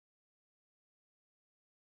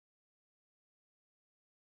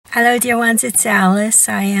Hello, dear ones, it's Alice.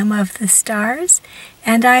 I am of the stars,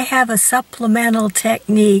 and I have a supplemental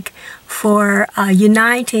technique for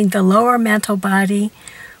uniting the lower mental body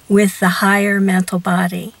with the higher mental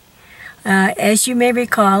body. As you may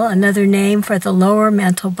recall, another name for the lower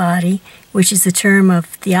mental body, which is a term of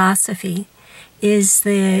theosophy, is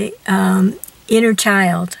the inner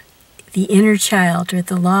child, or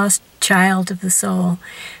the lost child of the soul,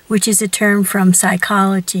 which is a term from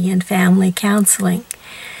psychology and family counseling.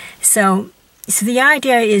 So the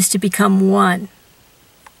idea is to become one.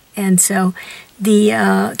 And so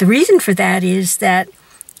the reason for that is that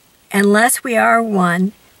unless we are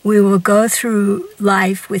one, we will go through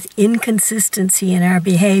life with inconsistency in our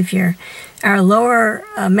behavior. Our lower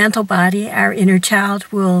mental body, our inner child,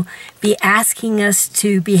 will be asking us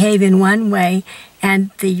to behave in one way,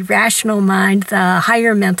 and the rational mind, the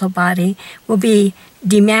higher mental body, will be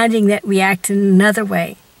demanding that we act in another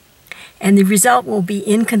way. And the result will be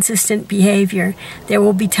inconsistent behavior. There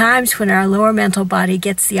will be times when our lower mental body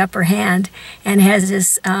gets the upper hand and has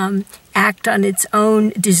this act on its own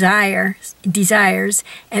desires,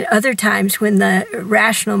 and other times when the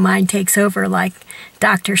rational mind takes over, like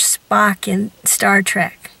Dr. Spock in Star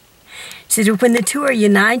Trek. So when the two are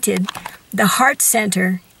united, the heart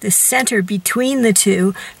center, the center between the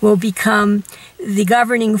two, will become the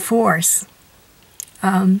governing force.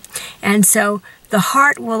 And so the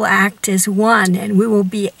heart will act as one, and we will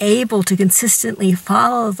be able to consistently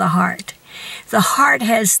follow the heart. The heart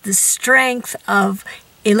has the strength of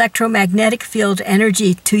electromagnetic field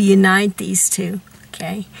energy to unite these two.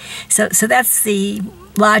 Okay, so that's the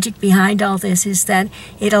logic behind all this, is that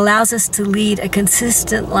it allows us to lead a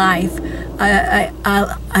consistent life,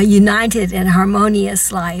 a united and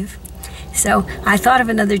harmonious life. So I thought of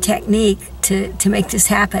another technique to make this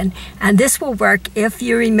happen, and this will work if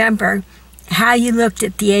you remember how you looked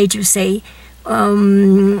at the age of, say,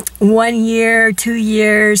 1 year, 2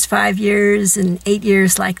 years, 5 years, and 8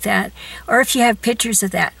 years, like that. Or if you have pictures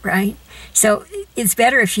of that, right? So it's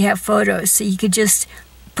better if you have photos. So you could just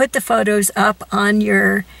put the photos up on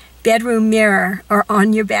your bedroom mirror or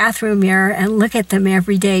on your bathroom mirror and look at them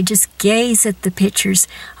every day. Just gaze at the pictures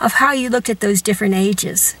of how you looked at those different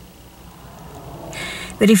ages.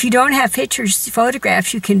 But if you don't have pictures,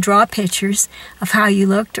 photographs, you can draw pictures of how you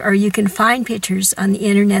looked, or you can find pictures on the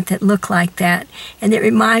internet that look like that and that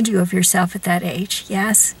remind you of yourself at that age,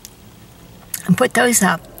 yes? And put those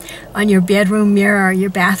up on your bedroom mirror or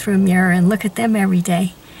your bathroom mirror and look at them every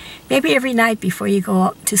day. Maybe every night before you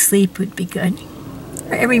go to sleep would be good,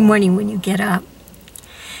 or every morning when you get up.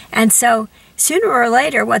 And so sooner or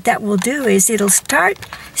later, what that will do is it'll start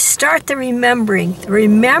the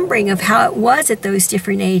remembering of how it was at those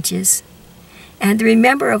different ages, and the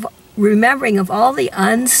remembering of all the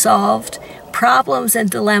unsolved problems and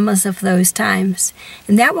dilemmas of those times.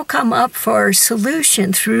 And that will come up for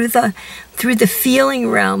solution through the feeling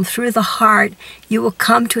realm, through the heart. You will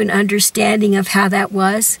come to an understanding of how that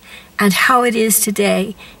was and how it is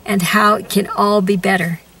today and how it can all be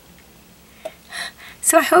better.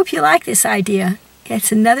 So I hope you like this idea.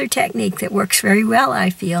 It's another technique that works very well, I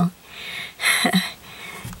feel.